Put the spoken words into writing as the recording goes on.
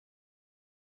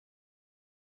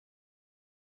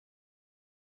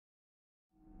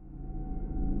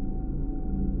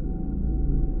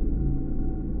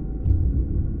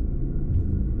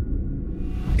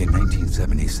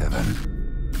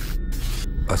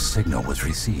1977, a signal was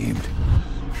received.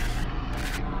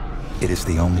 It is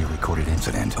the only recorded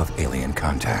incident of alien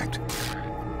contact.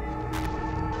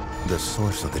 The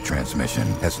source of the transmission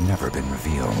has never been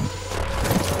revealed.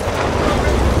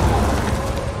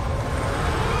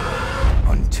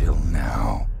 Until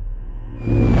now.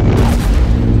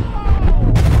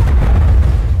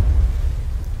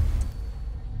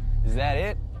 Is that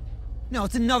it? No,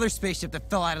 it's another spaceship that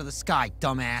fell out of the sky,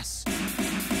 dumbass.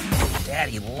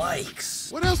 Daddy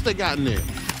likes. What else they got in there?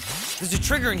 There's a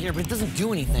trigger in here, but it doesn't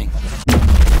do anything.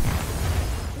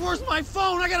 Where's my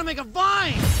phone? I gotta make a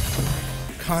vine!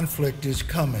 Conflict is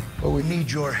coming, but we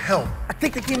need your help. I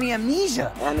think they gave me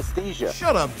amnesia. Anesthesia.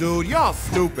 Shut up, dude. Y'all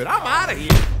stupid. I'm out of here.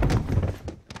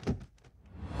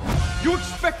 You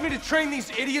expect me to train these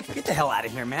idiots? Get the hell out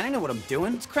of here, man. I know what I'm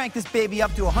doing. Let's crank this baby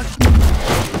up to 100.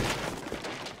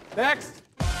 Next.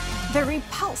 The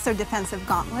repulsor defensive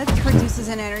gauntlet produces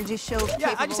an energy shield.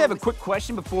 Yeah, I just have a quick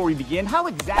question before we begin. How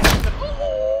exactly...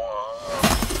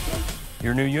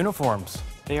 Your new uniforms.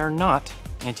 They are not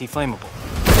anti-flammable.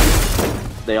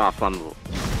 They are flammable.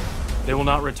 They will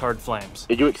not retard flames.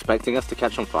 Are you expecting us to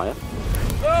catch on fire?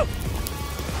 Oh!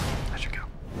 I should go.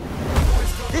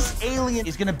 This alien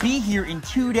is gonna be here in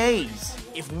 2 days.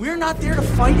 If we're not there to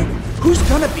fight it, who's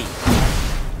gonna be?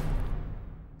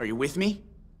 Are you with me?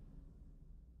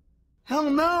 Hell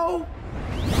no!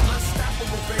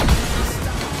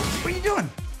 What are you doing?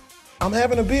 I'm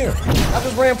having a beer. I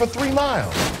just ran for 3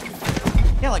 miles.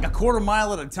 Yeah, like a quarter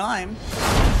mile at a time.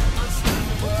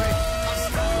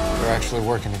 We're actually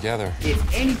working together. If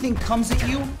anything comes at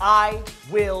you, I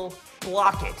will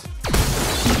block it.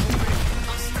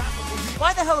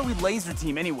 Why the hell are we laser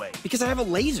team anyway? Because I have a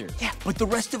laser. Yeah, but the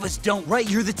rest of us don't. Right,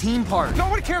 you're the team part.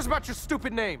 Nobody cares about your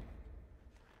stupid name.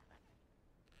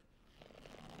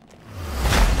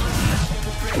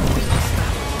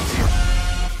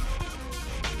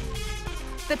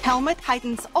 The helmet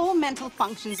heightens all mental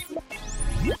functions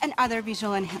and other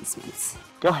visual enhancements.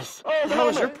 Guys. What the hell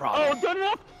is your problem? Oh, turn it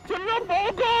up! Turn it up!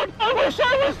 Oh, God! I wish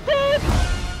I was dead!